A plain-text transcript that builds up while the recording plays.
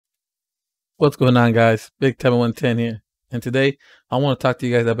What's going on, guys? Big 110 here. And today I want to talk to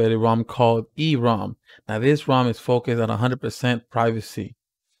you guys about a ROM called eROM. Now, this ROM is focused on 100% privacy.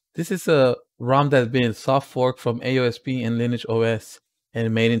 This is a ROM that's been soft forked from AOSP and Lineage OS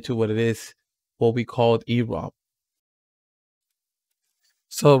and made into what it is, what we call eROM.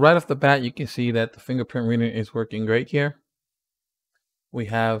 So right off the bat, you can see that the fingerprint reader is working great here. We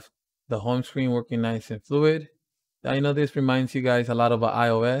have the home screen working nice and fluid. I know this reminds you guys a lot of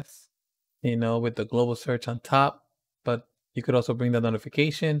iOS, with the global search on top, but you could also bring the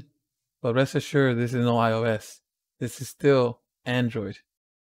notification. But rest assured, this is no iOS. This is still Android.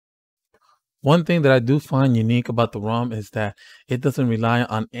 One thing that I do find unique about the ROM is that it doesn't rely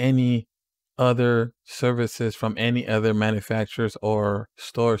on any other services from any other manufacturers or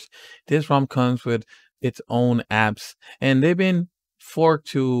stores. This ROM comes with its own apps, and they've been forked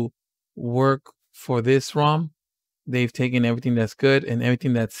to work for this ROM. They've taken everything that's good and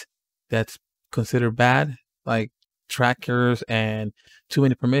everything that's considered bad, like trackers and too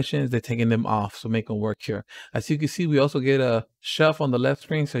many permissions. They're taking them off, so make them work here. As you can see, we also get a shelf on the left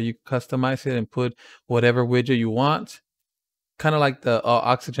screen, so you can customize it and put whatever widget you want, kind of like the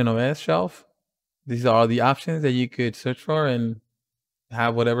Oxygen OS shelf. These are all the options that you could search for and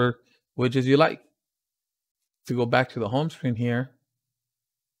have whatever widgets you like. To go back to the home screen here,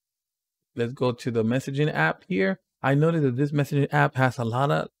 let's go to the messaging app here. I noticed that this messaging app has a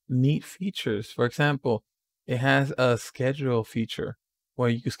lot of neat features. For example, it has a schedule feature where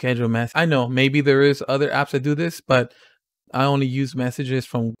you can schedule messages. I know maybe there is other apps that do this, but I only use messages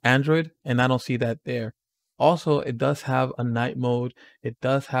from Android and I don't see that there. Also, it does have a night mode. It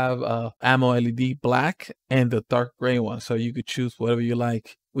does have a ammo LED black and the dark gray one. So you could choose whatever you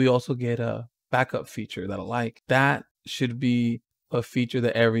like. We also get a backup feature that I like. That should be a feature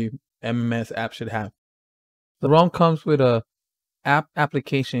that every MMS app should have. The ROM comes with a app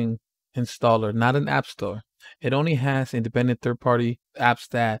application installer, not an app store. It only has independent third-party apps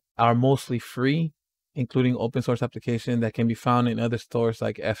that are mostly free, including open source applications that can be found in other stores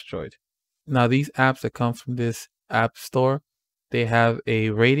like F-Droid. Now, these apps that come from this app store, they have a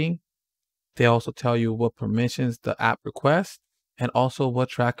rating. They also tell you what permissions the app requests and also what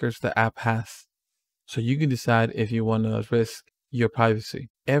trackers the app has. So you can decide if you want to risk your privacy.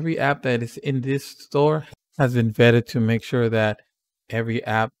 Every app that is in this store has been vetted to make sure that every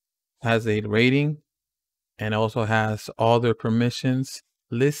app has a rating and also has all their permissions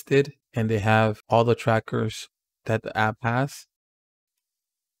listed, and they have all the trackers that the app has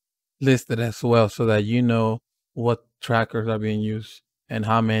listed as well, so that you know what trackers are being used and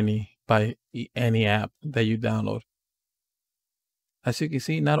how many by any app that you download. As you can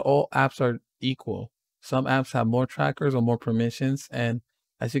see, not all apps are equal. Some apps have more trackers or more permissions, and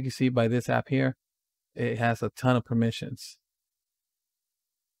as you can see by this app here, it has a ton of permissions.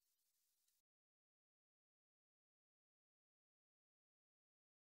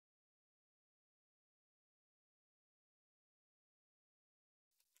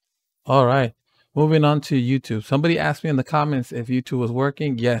 All right, moving on to YouTube. Somebody asked me in the comments if YouTube was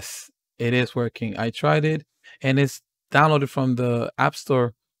working. Yes, it is working. I tried it and it's downloaded from the App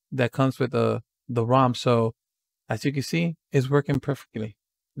Store that comes with the ROM. So as you can see, it's working perfectly.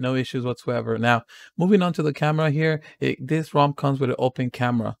 No issues whatsoever. Now, moving on to the camera here, this ROM comes with an open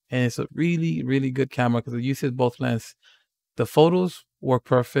camera, and it's a really, really good camera because it uses both lenses. The photos work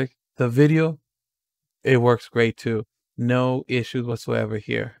perfect. The video, it works great too. No issues whatsoever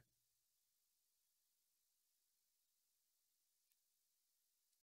here.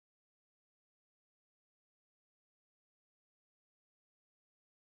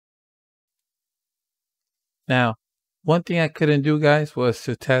 Now, one thing I couldn't do, guys, was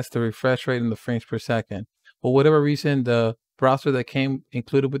to test the refresh rate and the frames per second. For whatever reason, the browser that came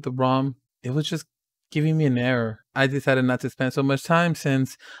included with the ROM, it was just giving me an error. I decided not to spend so much time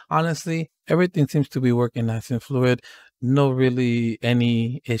since, honestly, everything seems to be working nice and fluid. No really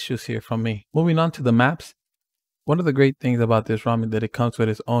any issues here from me. Moving on to the maps. One of the great things about this ROM is that it comes with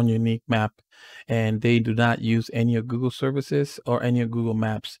its own unique map, and they do not use any of Google services or any of Google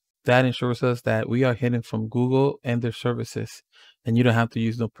Maps. That ensures us that we are hidden from Google and their services, and you don't have to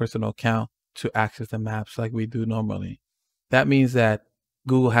use no personal account to access the maps like we do normally. That means that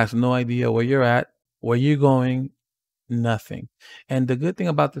Google has no idea where you're at, where you're going, nothing. And the good thing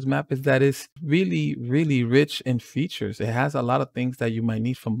about this map is that it's really, really rich in features. It has a lot of things that you might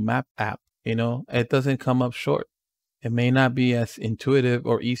need from Map app. It doesn't come up short. It may not be as intuitive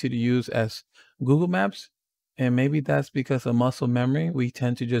or easy to use as Google Maps, and maybe that's because of muscle memory. We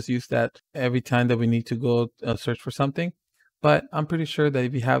tend to just use that every time that we need to go search for something. But I'm pretty sure that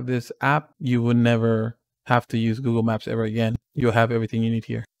if you have this app, you would never have to use Google Maps ever again. You'll have everything you need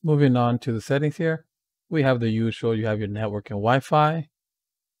here. Moving on to the settings here, we have the usual. You have your network and Wi-Fi.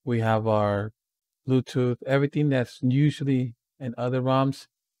 We have our Bluetooth, everything that's usually in other ROMs.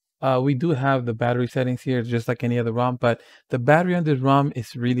 We do have the battery settings here, just like any other ROM, but the battery on this ROM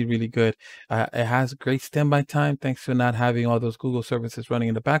is really, really good. It has great standby time thanks to not having all those Google services running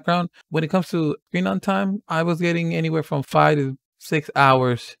in the background. When it comes to screen on time, I was getting anywhere from 5 to 6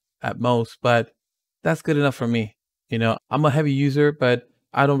 hours at most, but that's good enough for me. You know, I'm a heavy user, but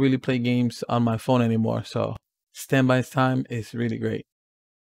I don't really play games on my phone anymore, so standby time is really great.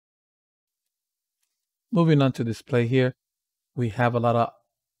 Moving on to display here, we have a lot of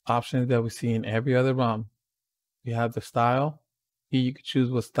options that we see in every other ROM. You have the style. Here you can choose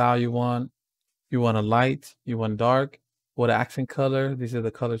what style you want. You want a light, you want dark, what accent color. These are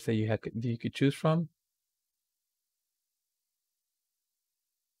the colors that you could choose from.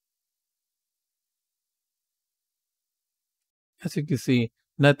 As you can see,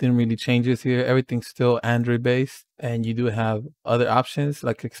 nothing really changes here. Everything's still Android based, and you do have other options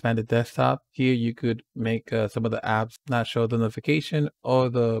like expanded desktop. Here you could make some of the apps not show the notification or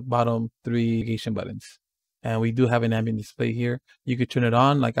the bottom 3 navigation buttons. And we do have an ambient display here. You could turn it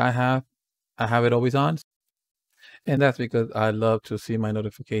on like I have. I have it always on. And that's because I love to see my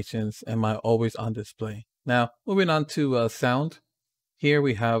notifications and my always on display. Now, moving on to sound. Here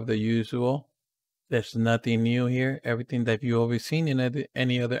we have the usual. There's nothing new here. Everything that you've always seen in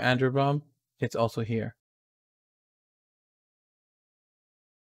any other Android ROM, it's also here.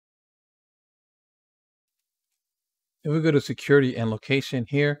 If we go to security and location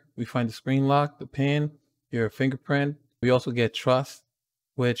here, we find the screen lock, the PIN, your fingerprint. We also get trust,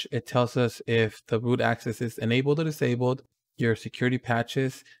 which it tells us if the root access is enabled or disabled. Your security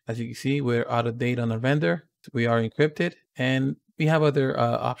patches, as you can see, we're out of date on our vendor. We are encrypted, and we have other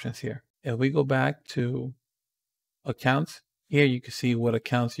options here. If we go back to accounts, here you can see what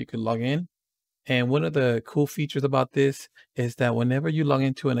accounts you can log in. And one of the cool features about this is that whenever you log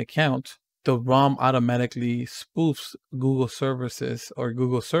into an account, the ROM automatically spoofs Google services or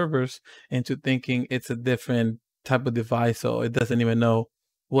Google servers into thinking it's a different type of device. So it doesn't even know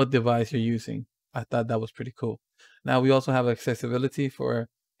what device you're using. I thought that was pretty cool. Now we also have accessibility for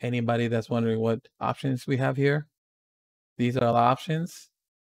anybody that's wondering what options we have here. These are all options.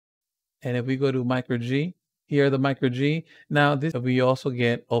 And if we go to micro G, here are the micro G. Now this, we also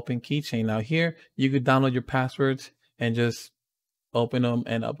get open keychain. Now here, you could download your passwords and just open them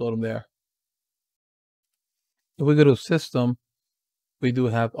and upload them there. If we go to system, we do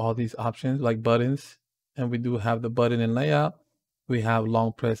have all these options like buttons, and we do have the button and layout. We have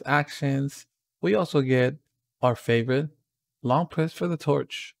long press actions. We also get our favorite, long press for the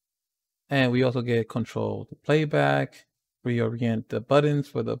torch. And we also get control the playback, reorient the buttons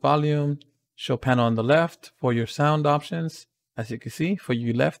for the volume, show panel on the left for your sound options. As you can see, for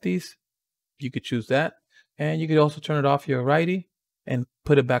you lefties, you could choose that. And you could also turn it off your righty and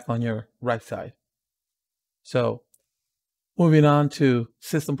put it back on your right side. So moving on to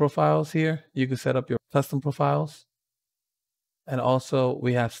system profiles here, you can set up your custom profiles. And also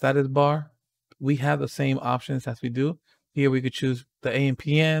we have status bar. We have the same options as we do. Here we could choose the AM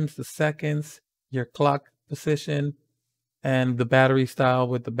PMs, the seconds, your clock position, and the battery style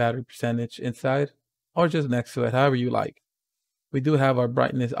with the battery percentage inside, or just next to it, however you like. We do have our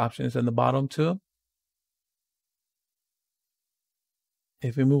brightness options in the bottom too.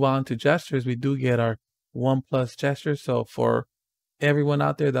 If we move on to gestures, we do get our OnePlus gestures. So for everyone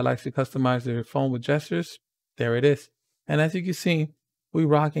out there that likes to customize their phone with gestures, there it is. And as you can see, we're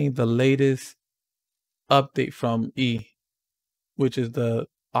rocking the latest update from E, which is the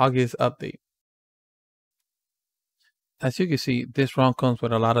August update. As you can see, this ROM comes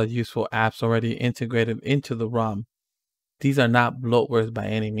with a lot of useful apps already integrated into the ROM. These are not bloatwares by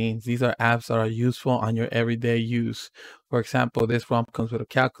any means. These are apps that are useful on your everyday use. For example, this ROM comes with a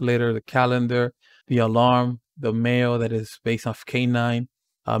calculator, the calendar, the alarm, the mail that is based off K9,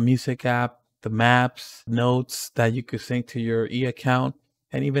 a music app, the maps, notes that you could sync to your E account,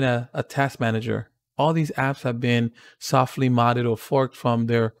 and even a task manager. All these apps have been softly modded or forked from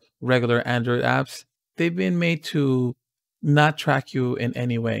their regular Android apps. They've been made to not track you in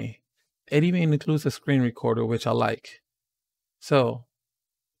any way. It even includes a screen recorder, which I like. So,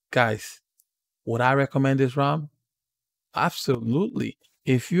 guys, would I recommend this ROM? Absolutely.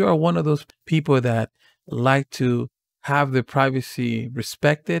 If you are one of those people that like to have their privacy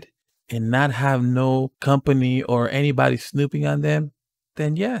respected and not have no company or anybody snooping on them,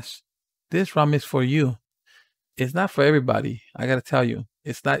 then yes, this ROM is for you. It's not for everybody. I gotta tell you,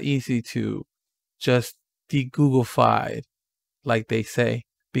 it's not easy to just de-Googlified, like they say,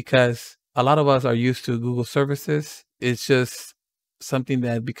 because a lot of us are used to Google services. It's just something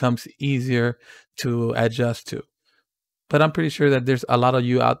that becomes easier to adjust to. But I'm pretty sure that there's a lot of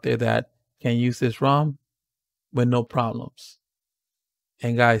you out there that can use this ROM with no problems.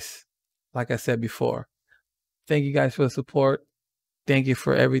 And guys, like I said before, thank you guys for the support. Thank you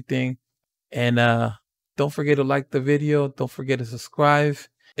for everything. And don't forget to like the video. Don't forget to subscribe.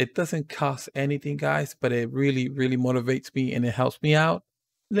 It doesn't cost anything, guys, but it really, really motivates me and it helps me out.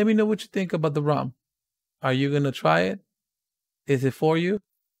 Let me know what you think about the ROM. Are you going to try it? Is it for you?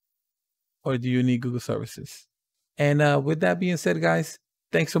 Or do you need Google services? And with that being said, guys,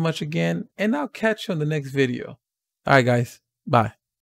 thanks so much again. And I'll catch you on the next video. All right, guys. Bye.